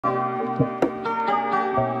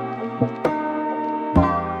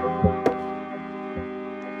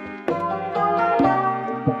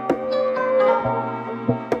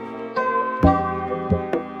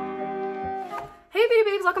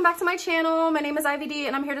my channel. My name is Ivy D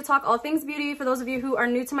and I'm here to talk all things beauty. For those of you who are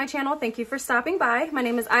new to my channel, thank you for stopping by. My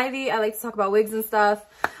name is Ivy. I like to talk about wigs and stuff.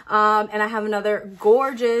 And I have another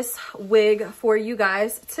gorgeous wig for you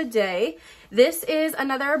guys today. This is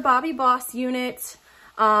another Bobbi Boss unit.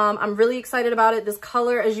 I'm really excited about it. This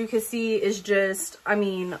color, as you can see, is just, I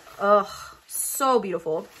mean, so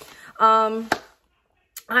beautiful. I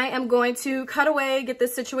am going to cut away, get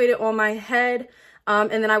this situated on my head.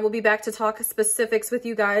 And then I will be back to talk specifics with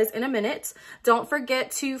you guys in a minute. Don't forget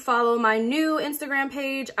to follow my new Instagram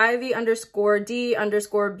page, Ivy_D_beauty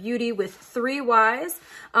with 3 Y's.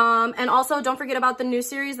 And also don't forget about the new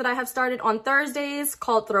series that I have started on Thursdays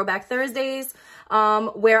called Throwback Thursdays,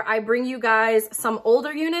 where I bring you guys some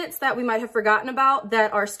older units that we might have forgotten about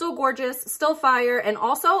that are still gorgeous, still fire, and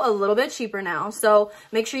also a little bit cheaper now. So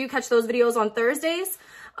make sure you catch those videos on Thursdays.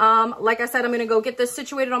 Like I said, I'm going to go get this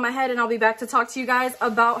situated on my head and I'll be back to talk to you guys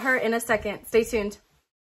about her in a second. Stay tuned.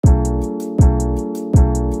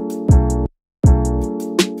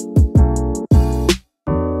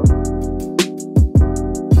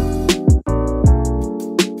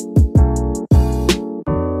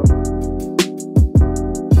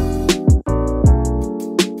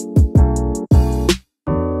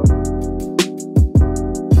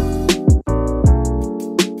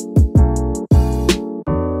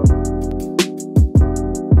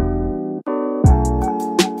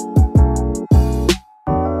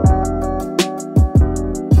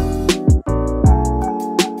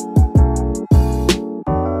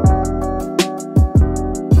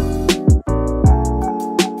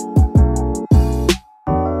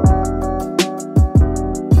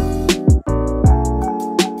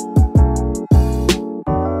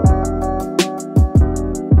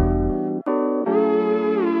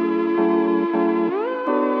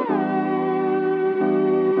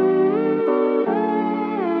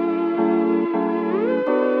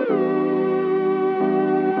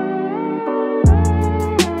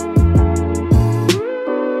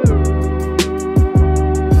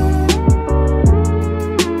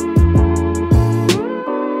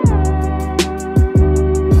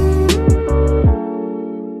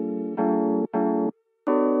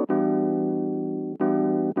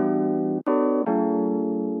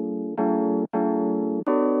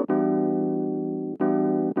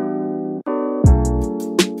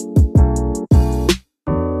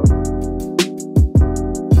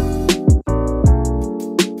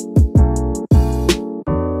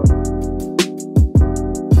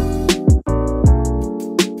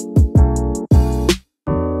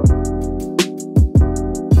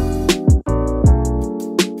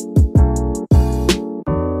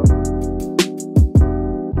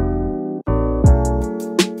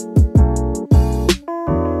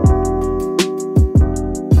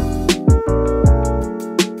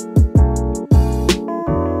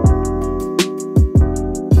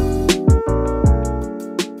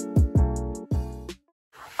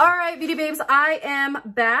 Beauty babes, I am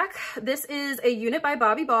back. This is a unit by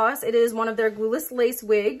Bobbi Boss. It is one of their glueless lace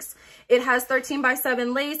wigs. It has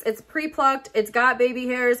 13x7 lace. It's pre-plucked. It's got baby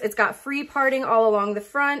hairs. It's got free parting all along the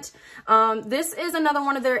front. This is another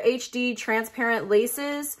one of their HD transparent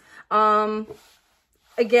laces. Again,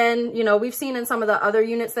 you know, we've seen in some of the other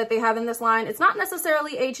units that they have in this line, it's not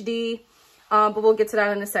necessarily HD, but we'll get to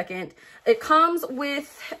that in a second. It comes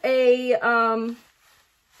with an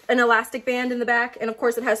elastic band in the back, and of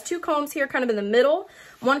course it has 2 combs here kind of in the middle,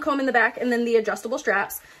 1 comb in the back, and then the adjustable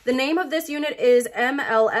straps. The name of this unit is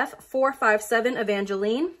MLF457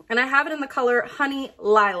 Evangeline, and I have it in the color Honey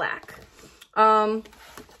Lilac.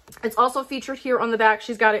 It's also featured here on the back.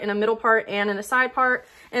 She's got it in a middle part and in a side part,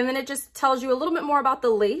 and then it just tells you a little bit more about the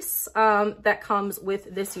lace that comes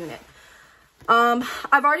with this unit.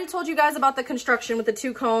 I've already told you guys about the construction with the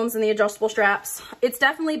 2 combs and the adjustable straps. It's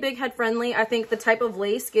definitely big head friendly. I think the type of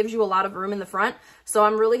lace gives you a lot of room in the front, so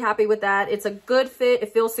I'm really happy with that. It's a good fit.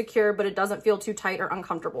 It feels secure, but it doesn't feel too tight or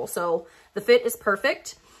uncomfortable. So the fit is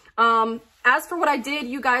perfect. As for what I did,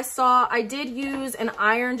 you guys saw, I did use an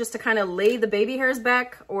iron just to kind of lay the baby hairs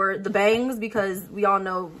back, or the bangs, because we all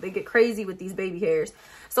know they get crazy with these baby hairs.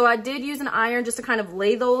 So I did use an iron just to kind of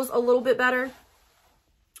lay those a little bit better.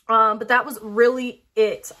 But that was really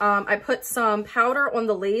it. I put some powder on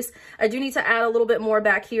the lace. I do need to add a little bit more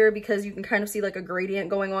back here because you can kind of see like a gradient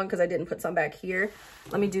going on because I didn't put some back here.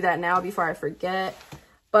 Let me do that now before I forget.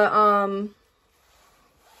 But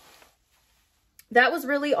that was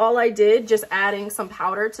really all I did, just adding some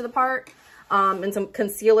powder to the part and some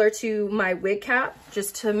concealer to my wig cap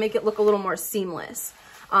just to make it look a little more seamless.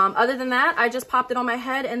 Other than that, I just popped it on my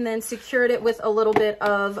head and then secured it with a little bit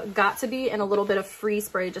of Got To Be and a little bit of Free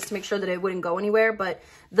Spray just to make sure that it wouldn't go anywhere. But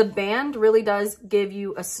the band really does give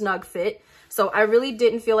you a snug fit. So I really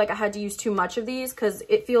didn't feel like I had to use too much of these because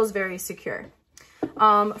it feels very secure.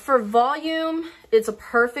 For volume, it's a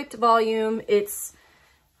perfect volume.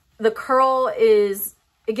 The curl is,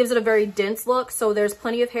 it gives it a very dense look. So there's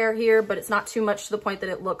plenty of hair here, but it's not too much to the point that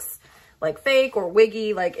it looks like fake or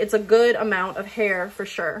wiggy. Like, it's a good amount of hair for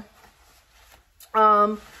sure.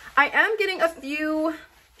 I am getting a few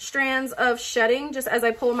strands of shedding just as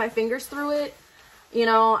I pull my fingers through it. You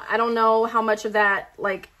know, I don't know how much of that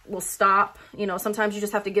like will stop. You know, sometimes you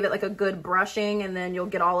just have to give it like a good brushing and then you'll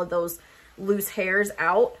get all of those loose hairs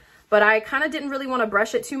out. But I kind of didn't really want to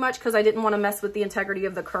brush it too much because I didn't want to mess with the integrity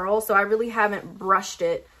of the curl. So I really haven't brushed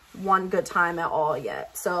it one good time at all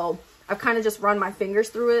yet. So I've kind of just run my fingers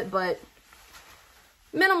through it, but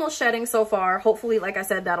minimal shedding so far. Hopefully, like I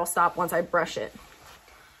said, that'll stop once I brush it.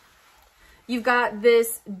 You've got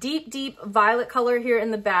this deep, deep violet color here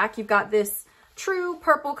in the back. You've got this true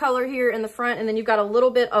purple color here in the front, and then you've got a little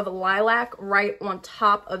bit of lilac right on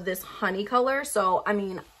top of this honey color. So, I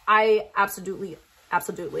mean, I absolutely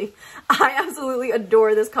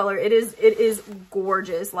adore this color. It is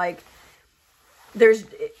gorgeous. Like,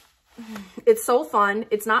 it's so fun.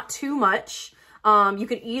 It's not too much. You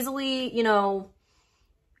could easily, you know,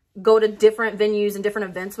 go to different venues and different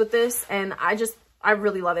events with this, and I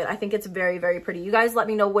really love it. I think it's very, very pretty. You guys let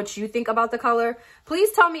me know what you think about the color.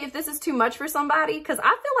 Please tell me if this is too much for somebody, because I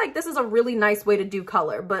feel like this is a really nice way to do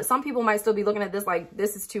color, but some people might still be looking at this like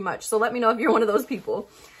this is too much. So let me know if you're one of those people.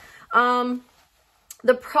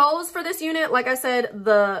 The pros for this unit, like I said,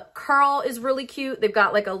 the curl is really cute. They've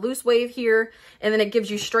got like a loose wave here, and then it gives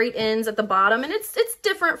you straight ends at the bottom, and it's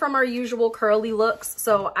different from our usual curly looks.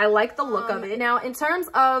 So I like the look of it. Now, in terms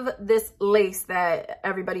of this lace that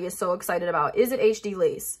everybody is so excited about, is it HD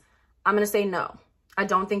lace? I'm going to say no. I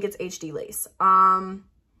don't think it's HD lace.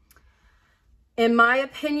 In my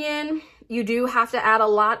opinion, you do have to add a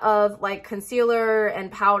lot of like concealer and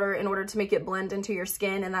powder in order to make it blend into your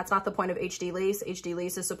skin. And that's not the point of HD lace. HD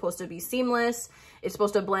lace is supposed to be seamless. It's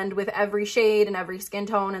supposed to blend with every shade and every skin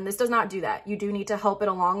tone. And this does not do that. You do need to help it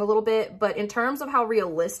along a little bit. But in terms of how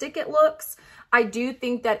realistic it looks, I do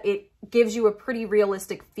think that it gives you a pretty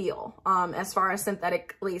realistic feel as far as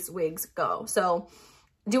synthetic lace wigs go. So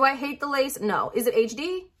do I hate the lace? No. Is it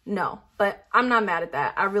HD? No. But I'm not mad at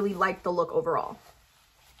that. I really like the look overall.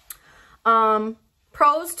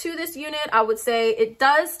 Pros to this unit, I would say it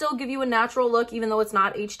does still give you a natural look, even though it's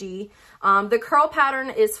not HD. The curl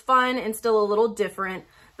pattern is fun and still a little different.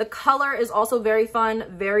 The color is also very fun,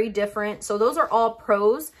 very different. So those are all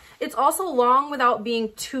pros. It's also long without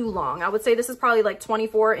being too long. I would say this is probably like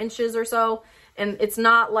 24 inches or so, and it's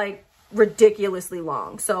not like ridiculously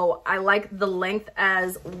long. So I like the length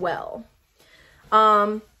as well.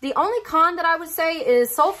 The only con that I would say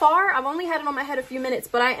is so far, I've only had it on my head a few minutes,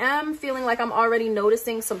 but I am feeling like I'm already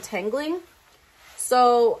noticing some tangling.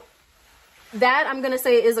 So that I'm going to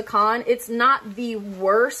say is a con. It's not the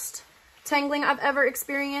worst tangling I've ever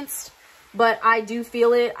experienced, but I do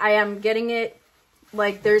feel it. I am getting it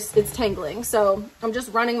like it's tangling. So I'm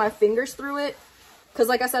just running my fingers through it because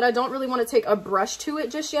like I said, I don't really want to take a brush to it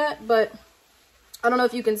just yet, but I don't know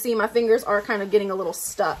if you can see my fingers are kind of getting a little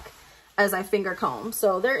stuck as I finger comb.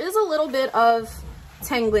 So there is a little bit of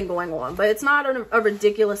tangling going on, but it's not a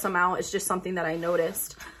ridiculous amount. It's just something that I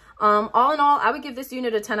noticed. All in all, I would give this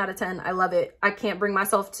unit a 10 out of 10. I love it. I can't bring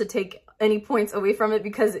myself to take any points away from it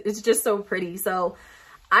because it's just so pretty. So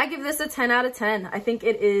I give this a 10 out of 10. I think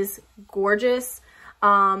it is gorgeous.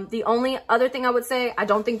 The only other thing I would say, I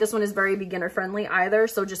don't think this one is very beginner friendly either.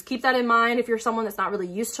 So just keep that in mind. If you're someone that's not really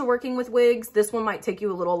used to working with wigs, this one might take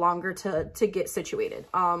you a little longer to get situated.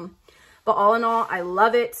 But all in all, I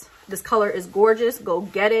love it. This color is gorgeous. Go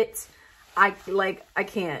get it. I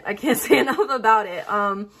can't say enough about it.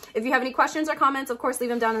 If you have any questions or comments, of course,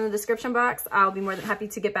 leave them down in the description box. I'll be more than happy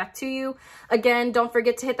to get back to you. Again, don't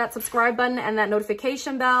forget to hit that subscribe button and that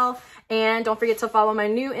notification bell. And don't forget to follow my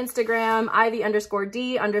new Instagram,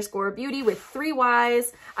 ivy_d_beauty with 3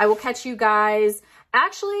 Ys. I will catch you guys.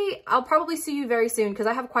 Actually, I'll probably see you very soon because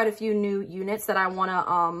I have quite a few new units that I want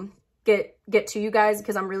to, get to you guys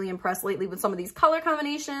because I'm really impressed lately with some of these color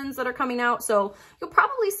combinations that are coming out. So you'll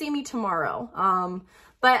probably see me tomorrow.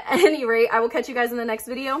 But at any rate, I will catch you guys in the next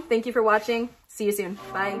video. Thank you for watching. See you soon.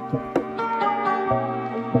 Bye.